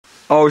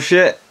Oh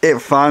shit, it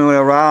finally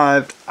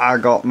arrived. I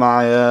got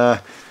my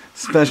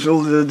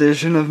special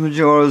edition of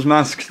Majora's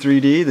Mask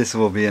 3D. This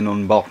will be an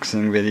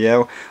unboxing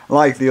video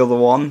like the other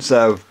one.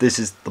 So this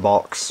is the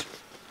box.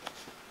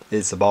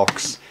 It's a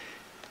box.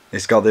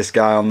 It's got this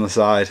guy on the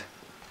side.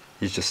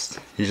 He's just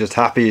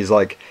happy. He's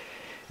like,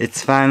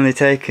 it's finally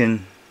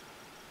taken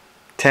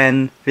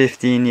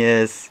 10-15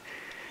 years.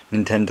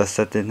 Nintendo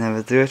said they'd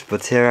never do it,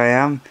 but here I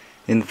am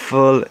in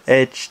full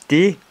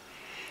HD.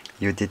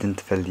 You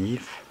didn't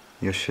believe.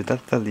 You should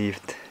have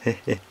believed.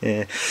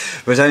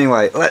 But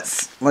anyway,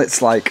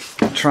 let's like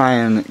try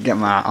and get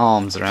my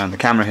arms around the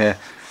camera here.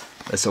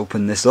 Let's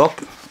open this up.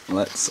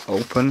 Let's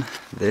open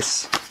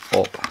this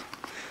up.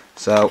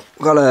 So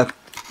we've got a,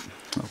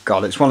 oh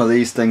god, it's one of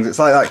these things. It's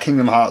like that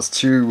Kingdom Hearts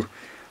 2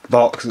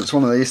 box. It's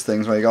one of these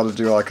things where you got to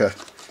do like a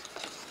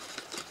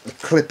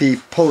clippy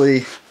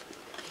pulley.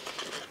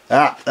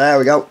 Ah, there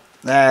we go.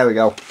 There we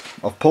go.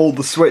 I've pulled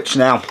the switch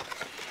now.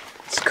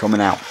 It's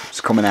coming out.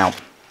 It's coming out.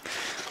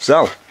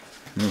 So,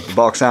 move the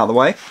box out of the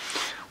way.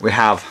 We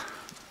have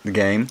the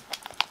game,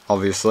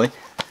 obviously,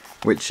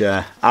 which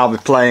I'll be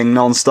playing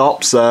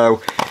non-stop.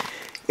 So,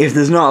 if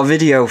there's not a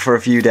video for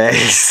a few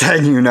days,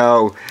 then you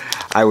know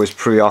I was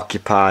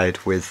preoccupied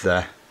with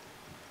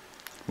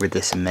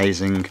this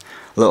amazing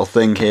little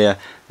thing here.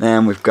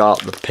 Then we've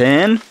got the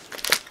pin,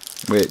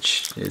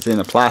 which is in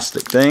a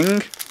plastic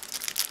thing.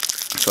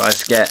 So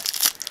let's get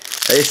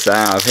this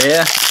out of here.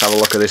 Let's have a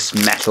look at this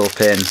metal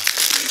pin,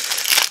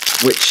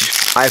 which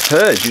I've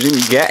heard you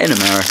didn't get in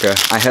America.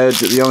 I heard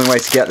that the only way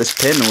to get this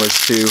pin was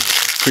to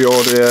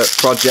pre-order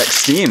Project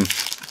Steam.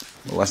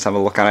 Well, let's have a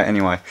look at it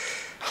anyway.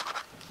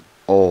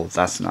 Oh,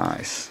 that's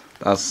nice.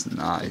 That's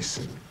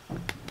nice.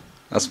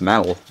 That's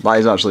metal. That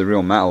is actually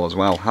real metal as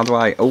well. How do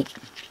I... Oh,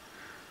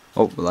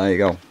 there you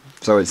go.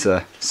 So it's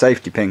a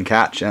safety pin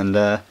catch, and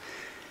there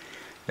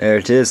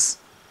it is.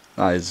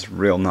 That is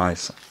real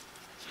nice.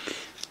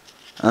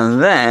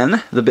 And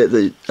then, the bit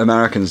that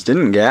Americans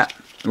didn't get,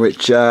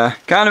 which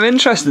kind of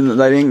interesting that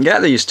they didn't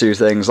get these two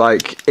things.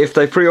 Like, if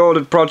they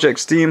pre-ordered Project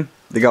Steam,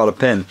 they got a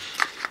pin.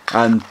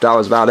 And that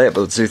was about it,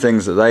 but the two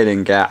things that they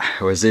didn't get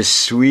was this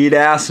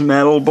sweet-ass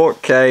metal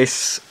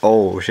bookcase.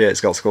 Oh shit,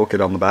 it's got Skull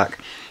Kid on the back.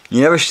 You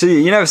never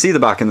see the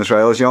back in the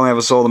trailers, you only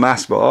ever saw the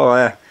mask, but oh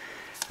yeah.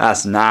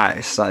 That's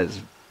nice. That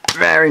is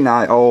very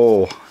nice.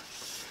 Oh,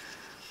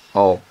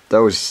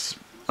 those...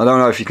 I don't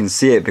know if you can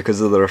see it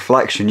because of the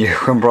reflection. You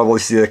can probably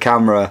see the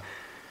camera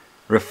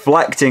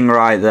reflecting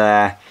right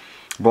there,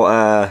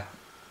 but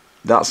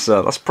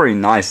that's pretty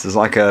nice. There's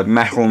like a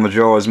metal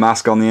Majora's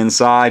Mask on the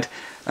inside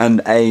and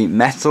a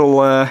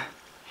metal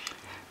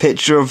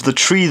picture of the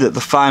tree that the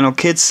final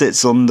kid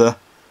sits under.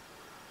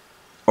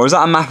 Or is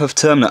that a map of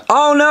Termina?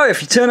 Oh no!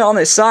 If you turn it on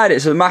its side,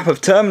 it's a map of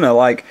Termina.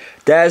 Like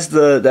there's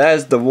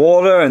the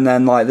water, and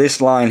then like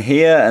this line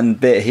here and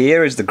bit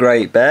here is the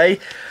Great Bay.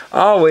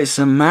 Oh, it's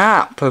a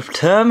map of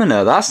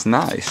Termina. That's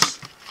nice.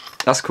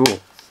 That's cool.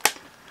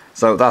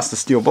 So that's the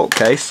steel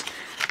bookcase.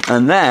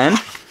 And then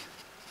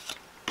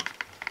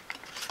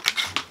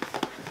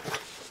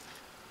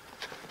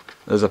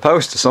there's a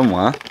poster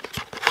somewhere.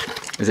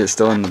 Is it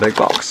still in the big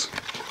box?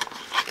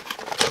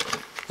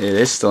 It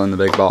is still in the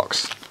big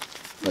box.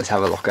 Let's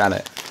have a look at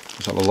it.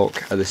 Let's have a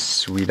look at this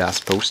sweet ass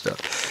poster.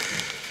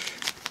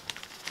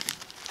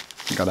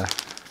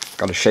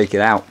 Gotta shake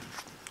it out.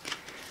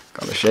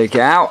 Gotta shake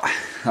it out.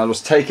 I'll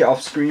just take it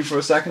off screen for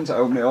a second to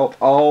open it up.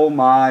 Oh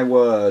my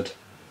word.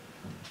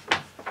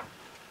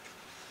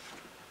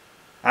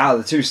 Out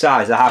of the two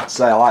sides, I have to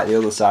say I like the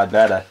other side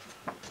better.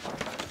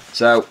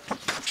 So,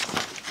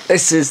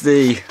 this is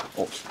the...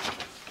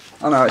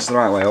 Oh no, it's the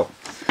right way up.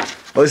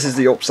 Well, this is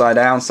the upside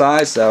down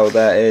side, so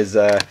there is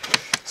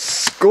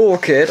Skull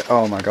Kid.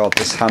 Oh my god,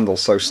 this handle's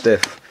so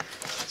stiff.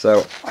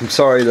 So, I'm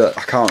sorry that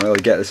I can't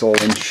really get this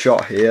all in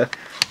shot here.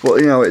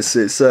 But, you know, it's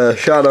a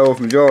shadow of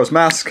Majora's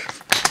Mask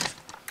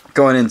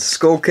going into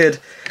Skull Kid.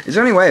 Is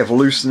there any way of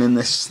loosening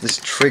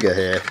this trigger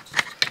here?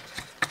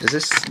 Is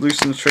this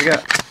loosen the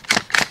trigger?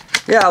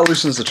 Yeah, it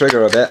loosens the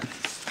trigger a bit.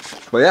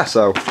 But yeah,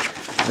 so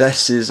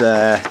this is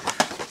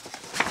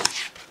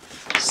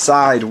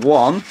side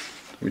 1,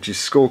 which is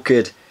Skull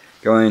Kid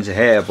going into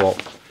here, but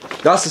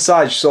that's the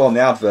side you saw on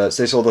the adverts.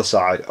 This other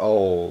side,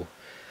 oh,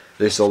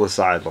 this other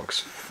side looks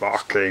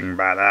fucking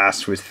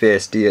badass with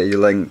Fierce Deity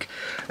Link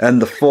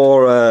and the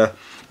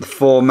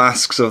four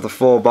masks of the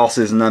 4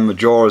 bosses, and then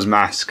Majora's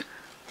Mask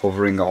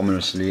hovering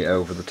ominously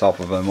over the top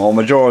of them, or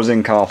Majora's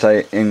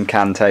incarnation.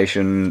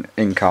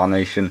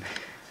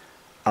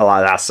 I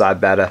like that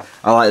side better.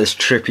 I like this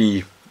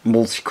trippy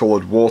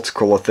multicoloured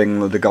watercolour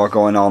thing that they got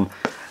going on.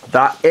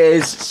 That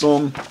is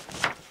some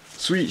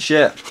sweet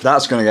shit.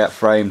 That's going to get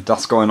framed.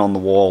 That's going on the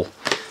wall.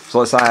 So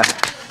let's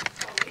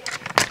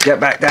get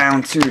back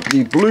down to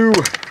the blue,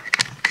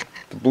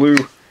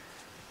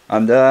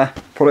 and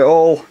put it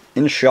all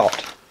in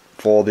shot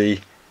for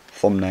the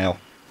thumbnail.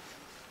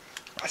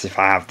 As if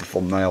I have the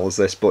thumbnail as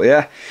this, but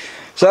yeah.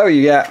 So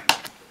you get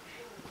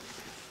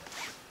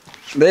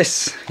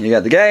this, you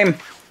get the game,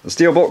 the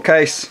steel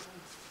bookcase,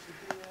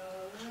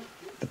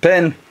 the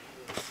pin,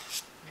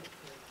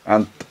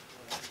 and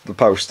the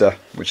poster,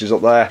 which is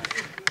up there.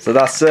 So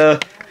that's the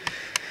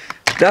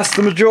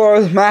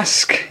Majora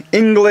mask,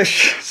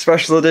 English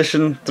special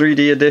edition,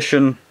 3D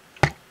edition.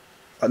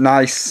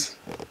 Nice.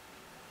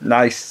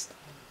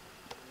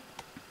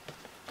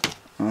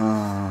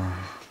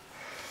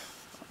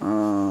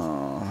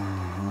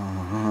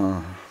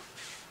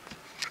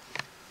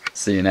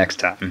 See you next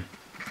time.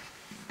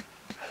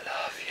 I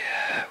love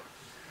you.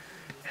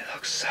 It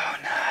looks so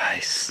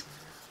nice.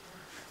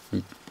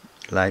 You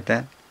like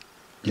that?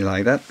 You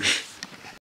like that?